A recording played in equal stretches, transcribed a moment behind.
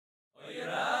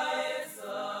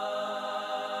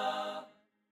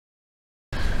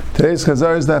Today's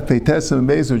Chazara is that Peites and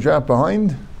Beis were dropped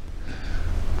behind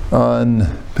on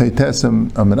Peites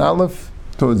and Aleph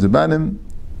towards the Banim.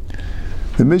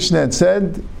 The Mishnah had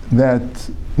said that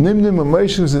Nimnim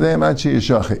U'Moishim Zedei Machi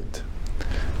Yishachit.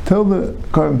 Till the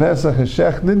Korban Pesach is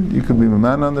shechted, you could be a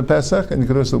man on the Pesach, and you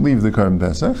could also leave the Korban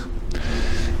Pesach.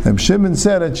 And Shimon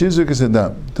said at Chizuk is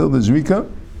Adam till the Zrika.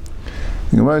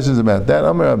 The Gemara says about that.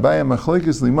 Amar Abaye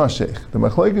Machlokes Limashech. The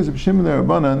Machlokes of Shimon and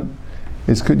Rabbanan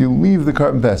is could you leave the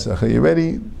Korban Pesach? Are you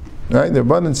ready? Right? The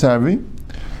Rabbanan Sarvi.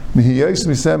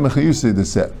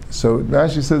 So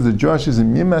Rashi says the Josh is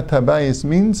in Yimat Habayis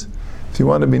means if you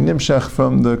want to be nimshach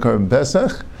from the Korban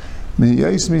Pesach,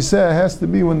 Mihiyos Miseh has to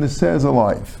be when the Seh is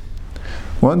alive.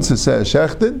 Once the Seh is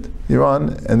shechted, you're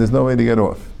on, and there's no way to get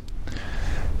off.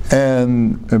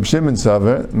 And Reb Shimon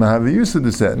Saver, Mahaviyusa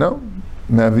the Seh. No,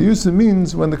 Mahaviyusa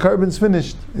means when the Korban's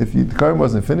finished. If the Korban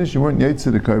wasn't finished, you weren't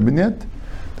Yaitze the Korban yet,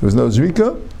 there was no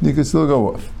Zrika, you could still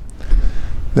go off.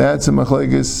 That's a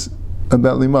machlokes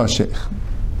about Limashech.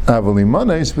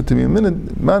 Avalimanes, but to be a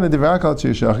minute, Mana Divakal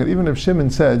Chishachit, even if Shimon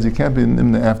says you can't be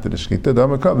Nimna after the Shechita,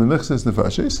 Damakab, the Michsas the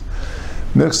Fashes,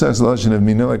 Michsas Lashon of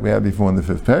Mina, like we had before in the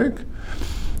fifth parak.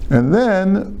 And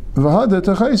then, Vahada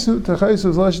Tachaisu is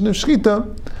Lashon of Shechita,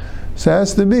 so it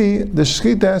has to be, the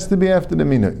Shechita has to be after the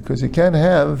Mina, because you can't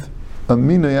have a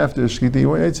Mina after the Shechita,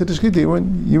 you weren't the Shechita,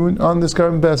 you weren't on this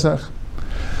Korban Pesach.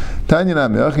 Tanya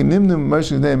Namiachi, Nimnim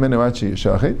Moshe Gedei Menawachi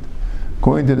Yishachit.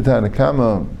 According to the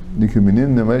Tanakama, you can be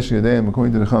Nimnim Moshe Gedei,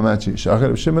 according to the Chamachi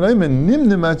Yishachit. If Shimon Ayman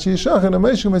Nimnim Machi Yishachit, and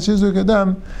Moshe Machi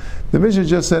Adam, the Mishnah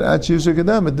just said Achi Yishuk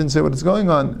Adam, it didn't say what is going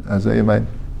on. As you might,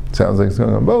 sounds like it's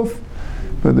going on both,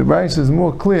 but the Bryce is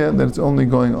more clear that it's only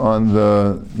going on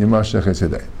the Yimashach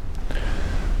Yesidei.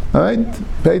 Alright,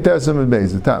 Peitasam and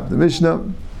Beis, the top. The Mishnah,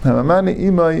 Hamamani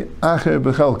Imai Acher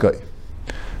B'chalkai.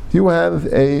 You have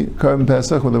a Korban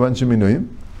Pesach with a bunch of Minuyim,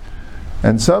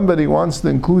 and somebody wants to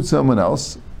include someone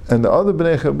else, and the other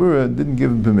Bnei Chabura didn't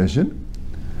give him permission,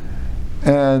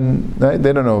 and right,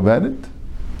 they don't know about it,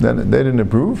 then they didn't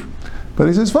approve, but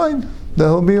he says, fine, then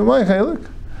he'll be in my Chalik.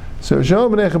 So Shal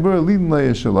Bnei Chabura leading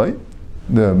Layashalai,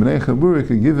 the Bnei Chabura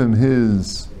could give him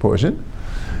his portion,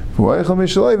 and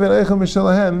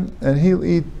he'll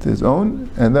eat his own,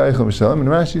 and the Eichel Mishalem, and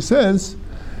Rashi says,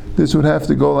 this would have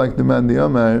to go like the Mandi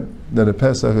Amar, that a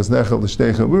Pesach is Nechel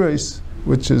L'Shtei Chaburos,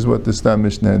 which is what the Stam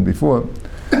Mishnah had before.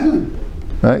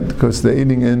 Right? Because they're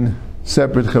eating in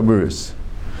separate Chaburos.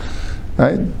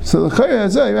 Right? So L'Chayra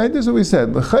Hazai, right? This is what we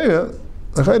said. L'Chayra,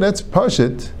 that's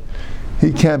Pashit.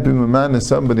 He can't be Maman as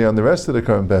somebody on the rest of the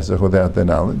Korban Pesach without their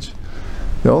knowledge.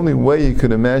 The only way you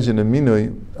could imagine a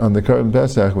Minui on the Korban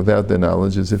Pesach without their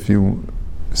knowledge is if you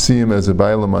see him as a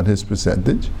Bailam on his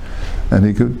percentage, and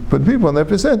he could put people on their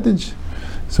percentage.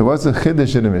 So what's the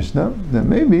Chiddush in the Mishnah? That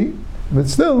maybe, but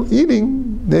still,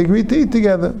 eating, they agreed to eat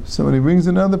together. So when he brings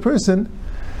another person,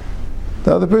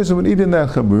 the other person would eat in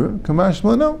that Chabur.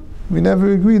 Kamashma, no, we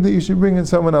never agreed that you should bring in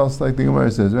someone else, like the Gemara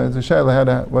says, right? So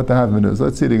Shaila, what the Havman is.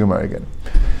 Let's see the Gemara again.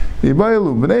 Let's say you have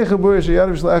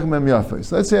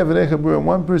Bnei Chabur and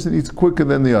one person eats quicker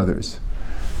than the others.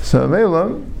 So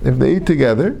Mela, if they eat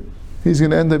together, he's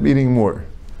going to end up eating more.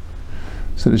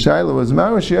 So the Shaila was,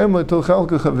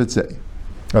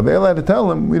 are they allowed to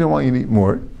tell him, we don't want you to eat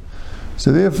more?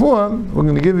 So therefore, we're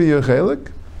going to give you your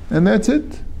chelik, and that's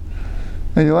it.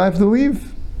 And you'll have to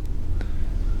leave.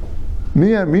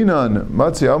 Miya minan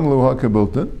matzi amlu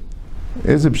hakabilta.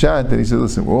 It's a pshat that he said,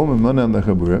 listen, we're all memana on the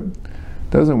chabura.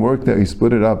 Doesn't work that we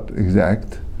split it up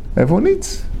exact. Everyone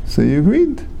eats. So you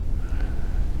agreed.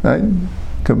 Right?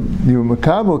 You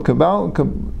makabel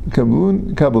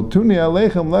kabeltuni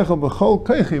aleichem lechem b'chol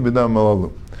keichi b'dam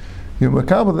malalu. You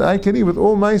makabel that I can eat with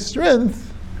all my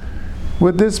strength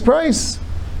with this price.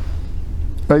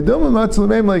 No, we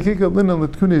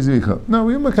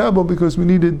makabel because we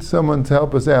needed someone to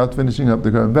help us out finishing up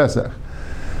the Korban Pesach.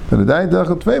 But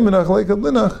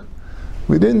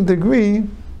we didn't agree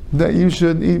that you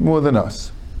should eat more than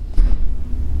us.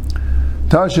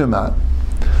 Tashema.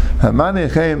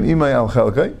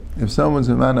 If someone's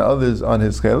Hamana others on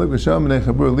his chelik,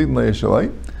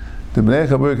 the Bnei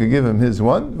Chabur could give him his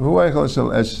one,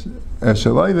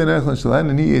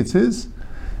 and he eats his,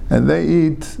 and they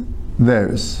eat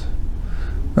theirs.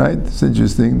 Right? It's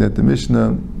interesting that the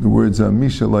Mishnah, the words are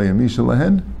Mishalai and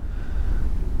Mishalahen,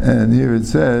 and here it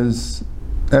says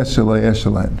Eshalai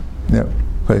Eshalahen. Yeah,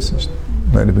 places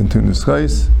might have been two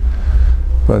nuschais,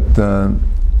 but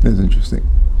it's interesting.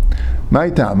 My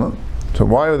Tama. So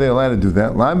why are they allowed to do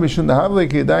that?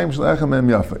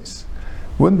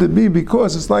 Wouldn't it be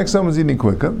because it's like someone's eating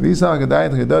quicker? Let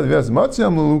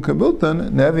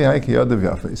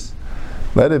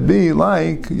it be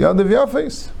like Yadav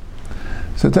Yafes.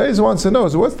 So Teretz wants to know,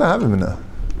 so what's the Havamina?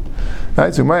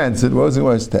 Right, so my answer was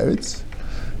Teretz.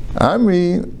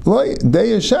 Amri loy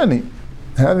deyashani.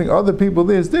 Having other people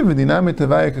there is different. Even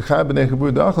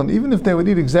if they would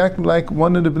eat exactly like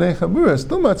one of the bnei chabura,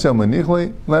 still matzah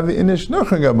manichle levi inish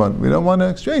nochagaban. We don't want to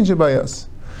exchange it by us.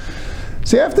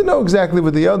 So you have to know exactly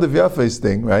what the Yod of Yafes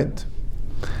thing, right?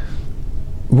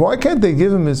 Why can't they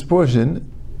give him his portion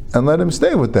and let him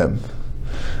stay with them?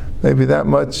 Maybe that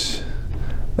much.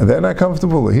 And they're not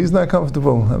comfortable, or he's not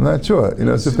comfortable. I'm not sure.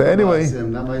 So if they're anyway,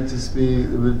 that might just be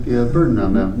a burden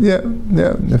on them. Yeah.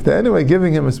 If they're anyway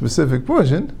giving him a specific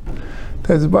portion,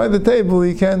 because by the table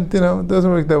he can't. It doesn't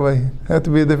work that way. It have to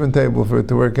be a different table for it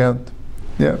to work out.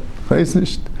 Yeah.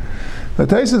 But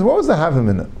Tais says, what was the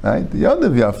Havamina? Right? The Yod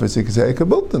of Yafis, he could say,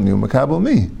 "Ekabultan, you makabel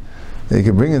me." He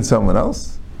could bring in someone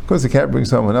else. Of course, he can't bring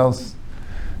someone else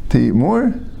to eat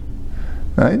more,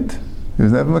 right? He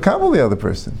was never makabel the other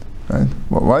person. Right?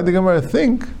 Well, why did the Gemara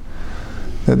think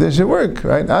that this should work?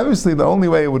 Right? Obviously, the only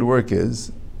way it would work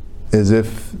is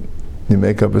if you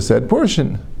make up a set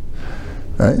portion.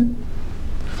 Right?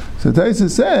 So Taisa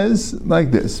says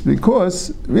like this,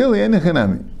 because really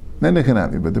enechanami.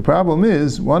 But the problem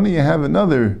is, why don't you have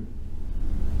another?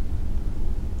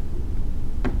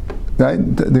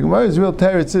 Right? The Gemara's real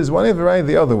teretz is, why don't you have it right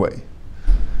the other way?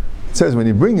 It says when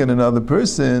you bring in another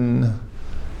person,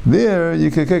 there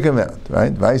you can kick him out,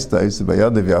 right? Vaistais by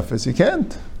Yod of Yafes, you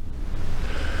can't,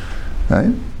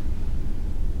 right?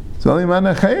 It's only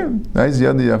manachayim, right?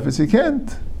 Yod of Yafes, you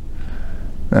can't,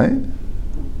 right?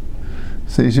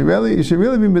 So you should really be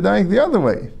medayik the other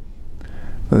way.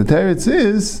 But the teretz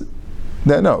is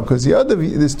that no, because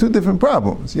there's two different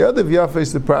problems. Yod of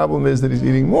Yafes, the problem is that he's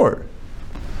eating more,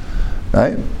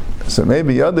 right? So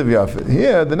maybe Yod of Yafes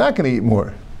here they're not going to eat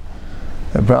more.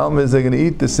 The problem is they're going to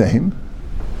eat the same.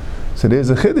 So there's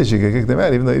a chiddush, you can kick them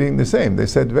out even though they're eating the same. They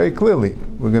said very clearly,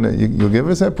 you'll give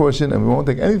us that portion and we won't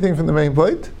take anything from the main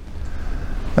plate.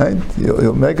 Right?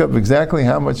 You'll make up exactly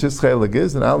how much his chelik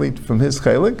is and I'll eat from his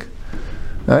chelik.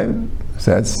 Right?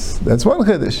 So that's one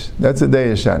chiddush. That's a day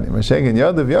yashani. Masheng and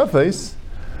Yod of Yafes,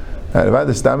 about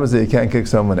the stammers that you can't kick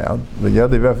someone out, but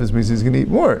Yod of Yafes means he's going to eat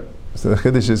more. So the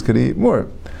chiddush is going to eat more.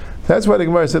 That's why the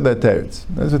Gemara said that teretz.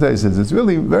 That's what he says. It's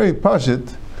really very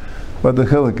pashit what the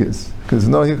chiluk is, because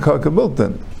no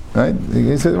hikakabultan, right?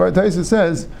 He said, right? Taisa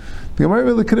says the Gemara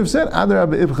really could have said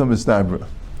Adarabba ibcham istabra,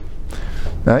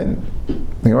 right? The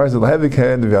Gemara said lahevik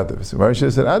hayad of yadav. The Gemara should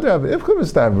have said Adarabba ibcham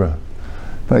istabra.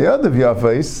 By Yod of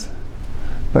Yafes,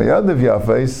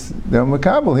 they're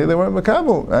makabel. Here they weren't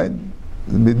makabel, right?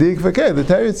 Bidik v'kei. The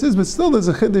teretz says, but still there's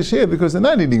a chiddush here because they're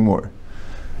not eating more.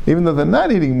 Even though they're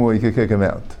not eating more, you can kick them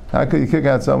out. How could you kick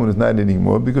out someone who's not eating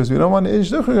more? Because we don't want to we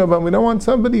don't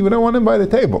want him by the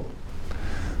table.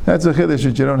 That's a chiddush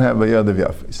that you don't have by Yod of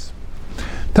Yafes.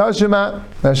 Tashema,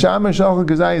 Hashamash Shachal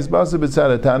Kazayis Basar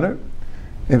B'tzad Taner.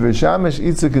 If a Shamash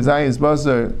eats a Kazayis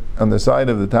Basar on the side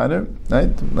of the Taner,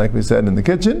 right, like we said in the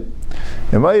kitchen,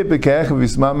 he has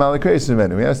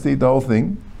to eat the whole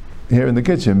thing here in the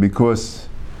kitchen because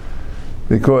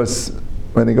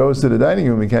when he goes to the dining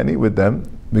room, he can't eat with them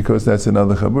because that's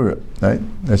another chabura, right?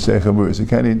 That's shtei chaburas. You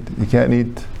can't eat.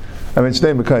 I mean,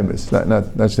 shtei mekaymes, not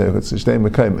shtei. It's shtei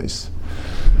mekaymes.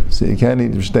 So you can't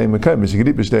eat shtei mekaymes. You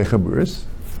can eat shtei chaburas,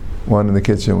 one in the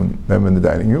kitchen, one in the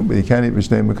dining room, but you can't eat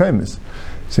shtei mekaymes.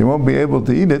 So you won't be able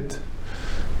to eat it,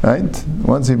 right?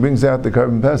 Once he brings out the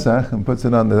carbon pesach and puts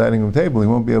it on the dining room table, he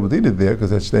won't be able to eat it there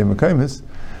because that's shtei mekaymes.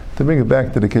 To bring it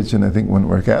back to the kitchen, I think wouldn't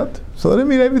work out. So let him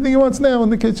eat everything he wants now in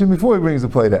the kitchen before he brings the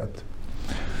plate out.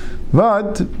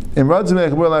 But in if they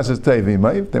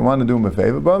want to do him a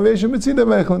favor,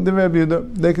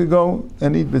 they could go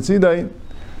and eat betzidai.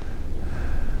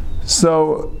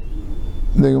 So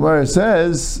the Gemara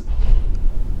says,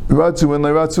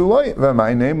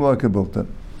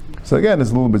 so again, it's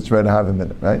a little bit straight to have a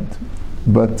minute, right?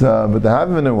 But the have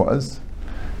a minute was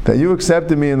that you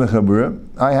accepted me in the chabura,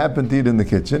 I happen to eat in the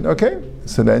kitchen, okay,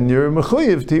 so then you're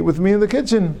mechuyev to eat with me in the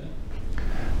kitchen.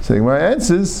 So the Gemara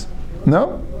answers,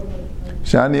 no.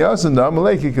 Shani Yasin da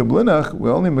Amaleki Kablinach, we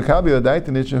only Makabi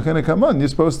Odaitanich Shechina come on, you're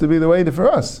supposed to be the waiter for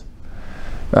us.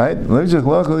 Right? We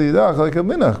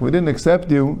didn't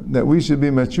accept you that we should be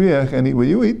matriach and eat what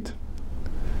you eat.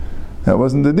 That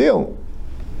wasn't the deal.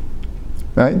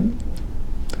 Right?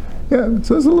 Yeah,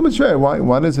 so it's a little bit strange.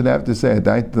 Why does it have to say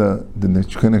Adait the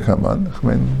Shechina come on? I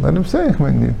mean, let him say,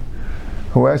 who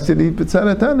asked you to eat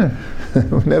B'tzara Tanner?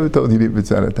 We never told you to eat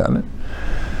B'tzara Tanner.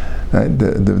 Right?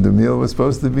 The meal was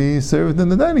supposed to be served in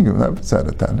the dining room, not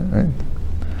B'tzara Tanner, right?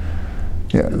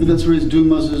 Yeah. Maybe that's where he's doing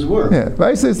most of his work. Yeah, but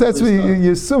I say that's where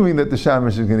you're assuming that the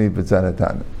shamash is going to eat b'tzara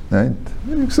tana, right?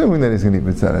 You're assuming that he's going to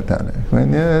eat b'tzara tana.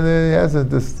 When he has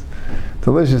this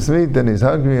delicious meat and he's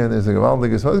hungry and there's a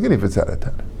gavaldik as well, he's going to eat b'tzara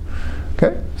tana.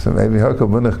 Okay, so maybe Hakol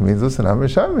Bunach means, listen, I'm a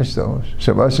shamash, so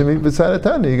Shabbat should eat b'tzara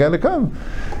tana, you got to come.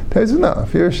 He says, no,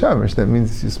 if you're a shamash, that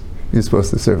means you're supposed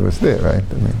to serve us there, right?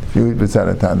 I mean, if you eat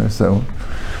b'tzara tana, so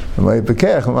or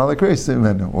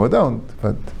don't,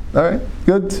 but all right,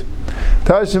 good.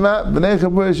 Tashima b'nei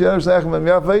chabur she'yadav sh'lechem em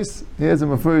yafais. Here's a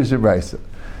mafurish brayso.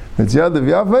 It's yadav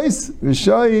yafais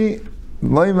v'shoyi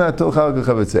loyma til chalka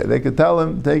chavetzei. They could tell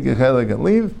him, take a chelik and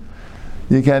leave.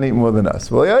 You can't eat more than us.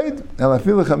 Well, yayid el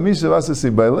afilu chamisha v'asa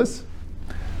sibailis.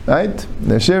 Right?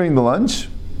 They're sharing the lunch.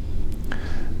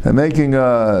 They're making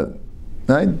right.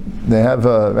 They have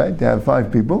right. They have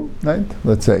 5 people. Right?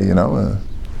 Let's say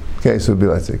case would be,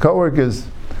 let's say, co-workers.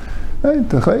 Right?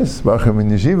 Techais bachim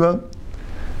in yeshiva.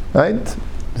 Right?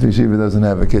 The yeshiva doesn't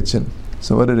have a kitchen.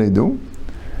 So what do?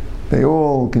 They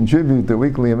all contribute the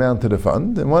weekly amount to the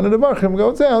fund, and one of the bachim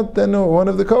goes out, then one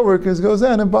of the co-workers goes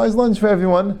out and buys lunch for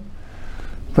everyone.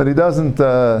 But he doesn't,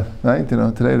 right?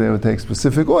 Today they would take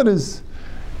specific orders.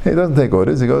 He doesn't take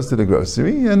orders. He goes to the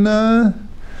grocery and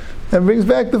brings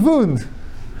back the food.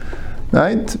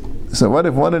 Right? So what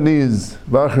if one of these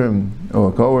bachim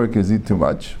or co-workers eat too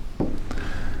much?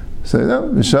 So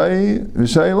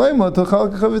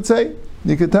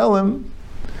you could tell him,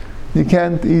 you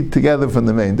can't eat together from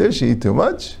the main dish. You eat too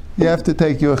much. You have to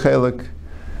take your chelik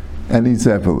and eat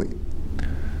separately.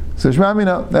 So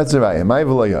Shmamina, that's the raya. My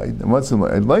v'layayid. And what's the more?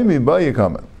 Laimi b'ya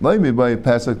kama. Laimi b'ya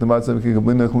pasak the matzah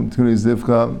kikablina tkuni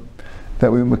zivcha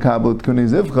that we makabel tkuni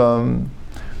zivcha.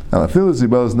 Now afilu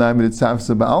zibos naimid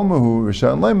tzafsa ba'almahu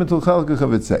rishon laimi tul chalka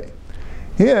chavitzei.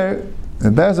 Here,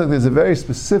 in pasak, there's a very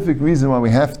specific reason why we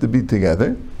have to be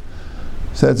together.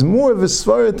 So it's more of a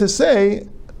svara to say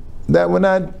that we're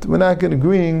not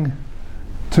agreeing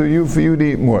for you to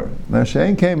eat more. Now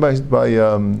Shein came by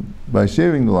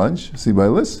sharing the lunch,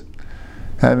 sibailis,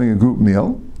 having a group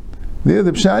meal. The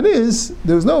other pshat is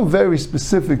there was no very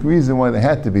specific reason why they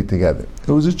had to be together.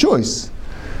 It was a choice.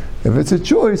 If it's a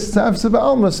choice, tzavsa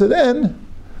ba'alma, so then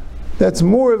that's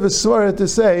more of a svara to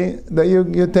say that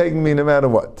you're taking me no matter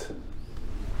what.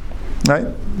 Right?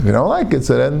 If you don't like it,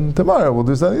 so then tomorrow we'll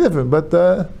do something different. But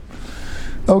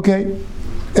okay.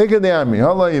 There wasn't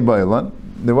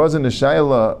a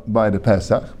shayla by the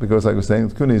Pesach, because like I was saying,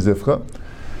 it's Kuni Zivcha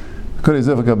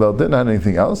about it, not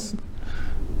anything else.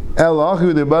 Now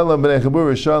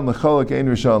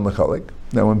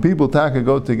when people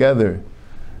go together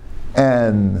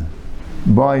and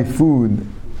buy food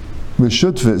with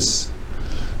shutfis,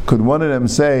 could one of them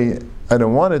say, I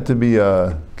don't want it to be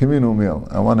a communal meal,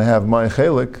 I want to have my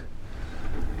chelik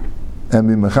and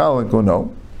be mechalik, or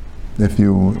no? If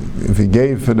he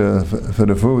gave for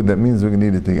the food, that means we're going to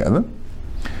eat it together.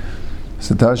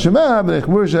 So Tashima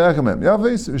b'nechmur she'achamem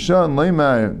yafis u'shan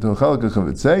leimar t'ochalka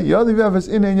chavitzei yadiv yafis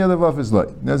inay yadiv yafis loy.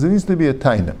 Now there needs to be a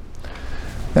taina.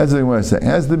 That's what I want to say. It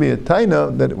has to be a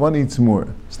taina that one eats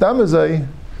more. Stamazai,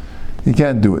 you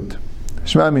can't do it.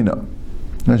 Shmamina.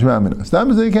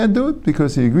 Stamazai, you can't do it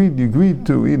because you agreed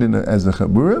to eat it as a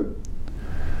chabura.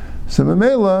 So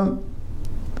Mamela,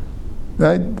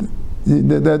 right?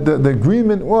 The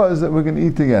agreement was that we're going to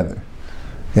eat together.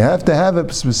 You have to have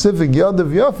a specific yad of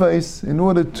yafais in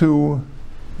order to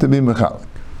be mechalik.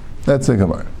 That's the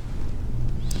Gemara.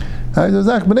 Right?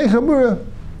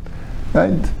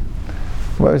 Right?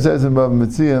 Where it says in Bava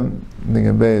Metzia,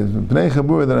 Bnei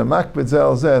Chabura that a makbet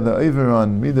zel zeh, the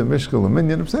Aharon, Mida Mishkal, and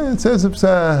Minyan, it says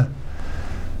Bnei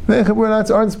Chabura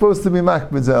aren't supposed to be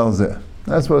makbet zel zeh.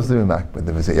 Not supposed to be makbet.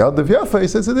 If it's a yad of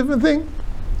yafais, it's a different thing.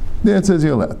 There it says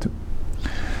you're allowed to.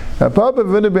 Papa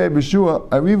V'nebei B'shua,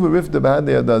 Arivu Rifta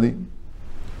B'hadei Adadi.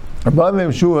 Rabbi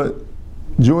and Shua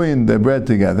joined their bread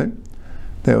together.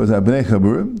 There was a Bnei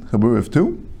Chabura of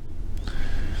 2.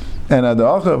 And at the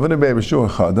Achar V'nebei B'shua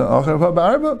Chada, Achar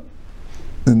B'arba.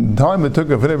 In time it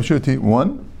took a V'nebei B'shua to eat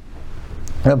 1.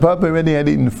 And Papa already had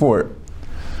eaten 4.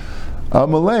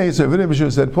 Amalei, so V'nebei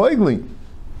B'shua said, Poigli.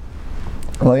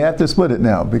 Well, you have to split it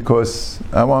now because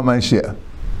I want my share.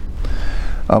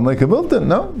 I'm like a Bilton,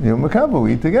 no, you and Makaba,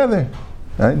 we eat together.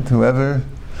 Right? Whoever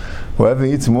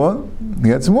eats more,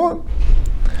 gets more.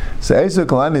 So he asked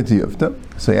them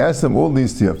all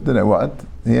these tiyufta, that what?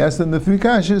 He asked them the 3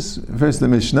 kashas, first the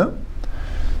Mishnah,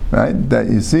 right? That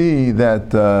you see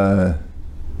that,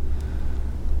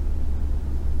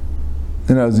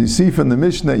 as you see from the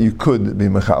Mishnah, you could be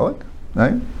mechalik,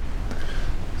 right?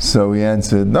 So he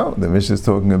answered, no, the Mishnah is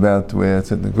talking about where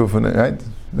it's at the Gufan, right?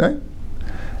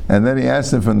 And then he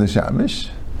asked him from the Shamish,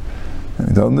 And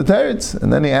he told him the teretz,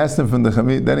 and then he asked him from the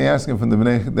Bnei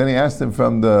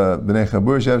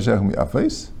Chabur Shev Shechem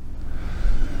Yafais.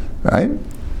 Right?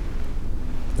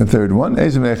 The third one,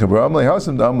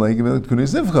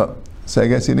 so I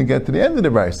guess he didn't get to the end of the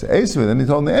brayso. Then he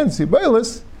told him the end, see,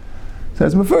 Bailis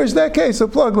says, first that case, so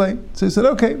plug lane. So he said,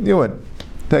 okay, you win.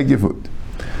 Take your food.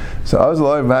 So I was a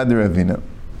lawyer of the Ravina.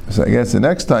 So I guess the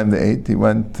next time they ate, he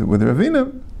went with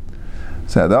Ravina.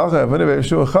 So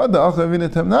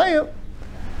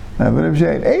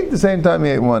ate the same time he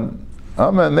ate one.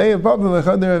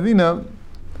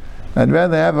 I'd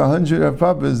rather have 100 of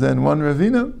papas than one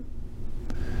Ravina.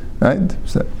 Right?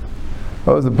 So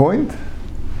what was the point?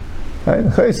 Right?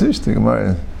 The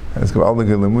Gemara has all the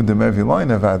Lemudim every line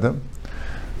of Adam.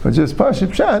 But just Pashib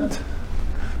Pshat,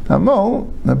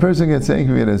 Amo, a person gets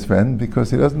angry at his friend because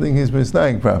he doesn't think he's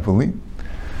misnaying properly.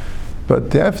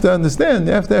 But you have to understand,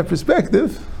 you have to have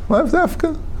perspective.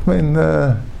 Dafka. I mean,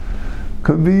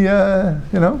 could be,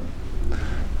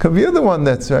 could be the other one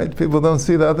that's right. People don't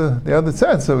see the other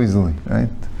side so easily, right?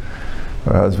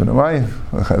 Or a husband and wife,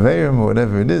 or chaverim, or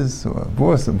whatever it is, or a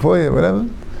boss, employee, or whatever.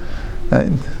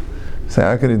 Right? Say,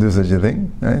 how can he do such a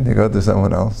thing? Right? You go to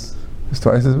someone else. It's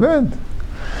twice as bad.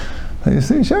 And you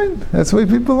see, shine. That's the way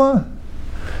people are.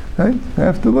 Right? You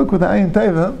have to look with ayin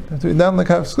teva. You have to be down like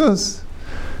hafskus.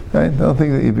 Right? Don't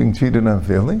think that you're being treated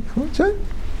unfairly. Come on, shine.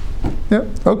 Yeah.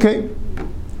 Okay.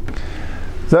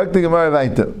 Zak the Gemara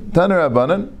weiter. Tana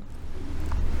Rabbanan.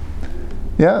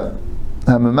 Yeah.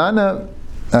 Hamamana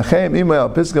achem imayal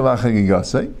piska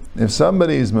v'chagigasei. If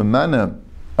somebody is mamana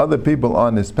other people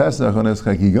on his Pesach on his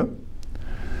chagiga,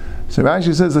 so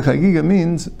Rashi says the chagiga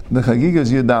means the chagiga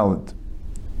is Yudalit.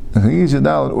 The chagiga is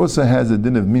Yudalit also has a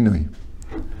din of minui.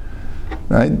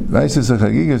 Right? Rashi says the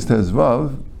chagiga is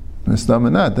tezvav,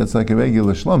 mistamanat. That's like a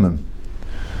regular shlomim.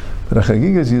 But the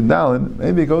chagiga is Yudalit.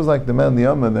 Maybe it goes like the man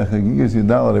Diyama. The chagiga is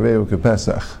Yudalit Areu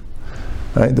Pesach.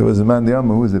 Right? There was a man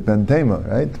Diyama who was a Ben Tema.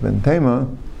 Right? Ben Tema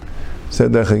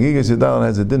said the chagiga is Yudalit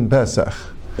has a din Pesach.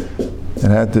 It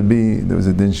had to be, there was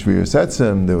a din Shvir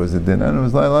Setzim, there was a din, and it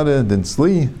was a lot of din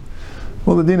Sli,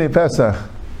 all the din Pesach,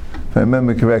 if I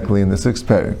remember correctly, in the 6th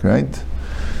parak, right?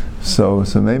 So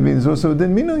maybe there's also a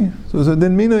din Minui.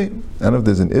 I don't know if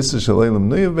there's an Issa Shalelim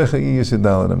Nuyav Bechagigis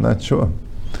Yedalit, I'm not sure.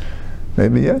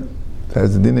 Maybe, yeah, it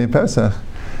has the din Pesach.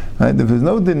 Right? If there's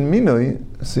no din Minui,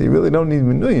 so you really don't need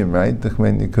Minuyim, right?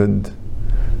 When you could,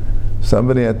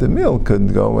 somebody at the mill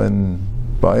could go and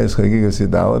buy his chagigas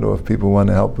yedalit, or if people want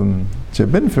to help him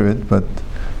chip in for it, but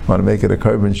want to make it a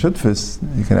carbon shutfis,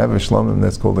 you can have a shlomim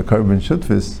that's called a carbon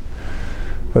shutfis.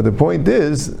 But the point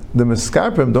is, the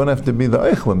miskaprim don't have to be the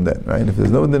eichlim then, right? If there's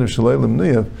no din of shalolim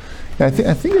nuyav, I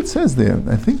think it says there.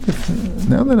 I think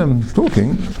now that I'm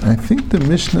talking, I think the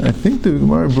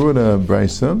Gemara brought a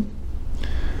brisa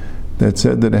that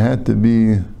said that it had to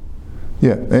be,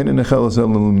 yeah, ein nechelas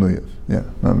elam nuyav. Yeah,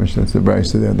 mamish, that's the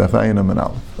brisa there. Dafayinam and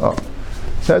aleph. Oh.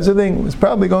 So that's the thing, it's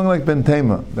probably going like Ben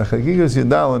Tema. The Chagigas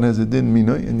Yadalin has a din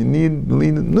minui, and you need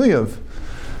nuyav.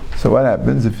 So what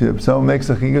happens if someone makes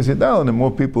a Chagigas Yadalin and more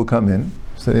people come in,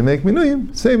 so they make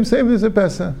minuyim, same as a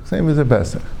Pesach,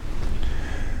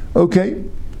 Okay.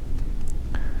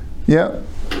 Yeah.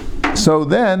 So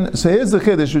here's the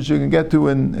Chiddush, which you can get to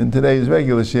in today's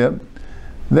regular Shia.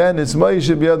 Then it's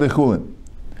Ma'isha B'yad Chulin.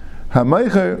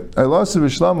 HaMeicher, Eilasu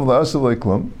V'shlam V'la'asu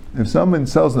L'klum. If someone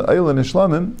sells an oil and a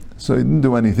shlamim, so he didn't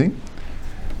do anything.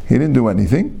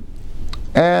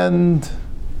 And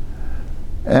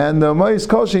the ma'is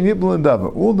kol shein yibul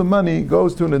nedava. All the money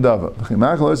goes to nedava.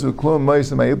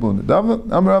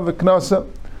 Amar Knasa.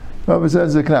 Rabbi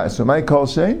says the knas. So my kol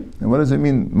shein. And what does it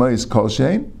mean? Ma'is kol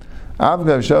shein.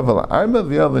 Avgav shaval arba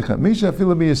v'yav v'chamisha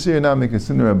afilu b'yasir namik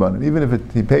asin rabbanan. Even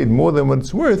if he paid more than what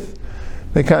it's worth,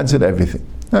 they cancel everything.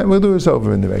 All right, we'll do this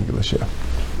over in the regular share.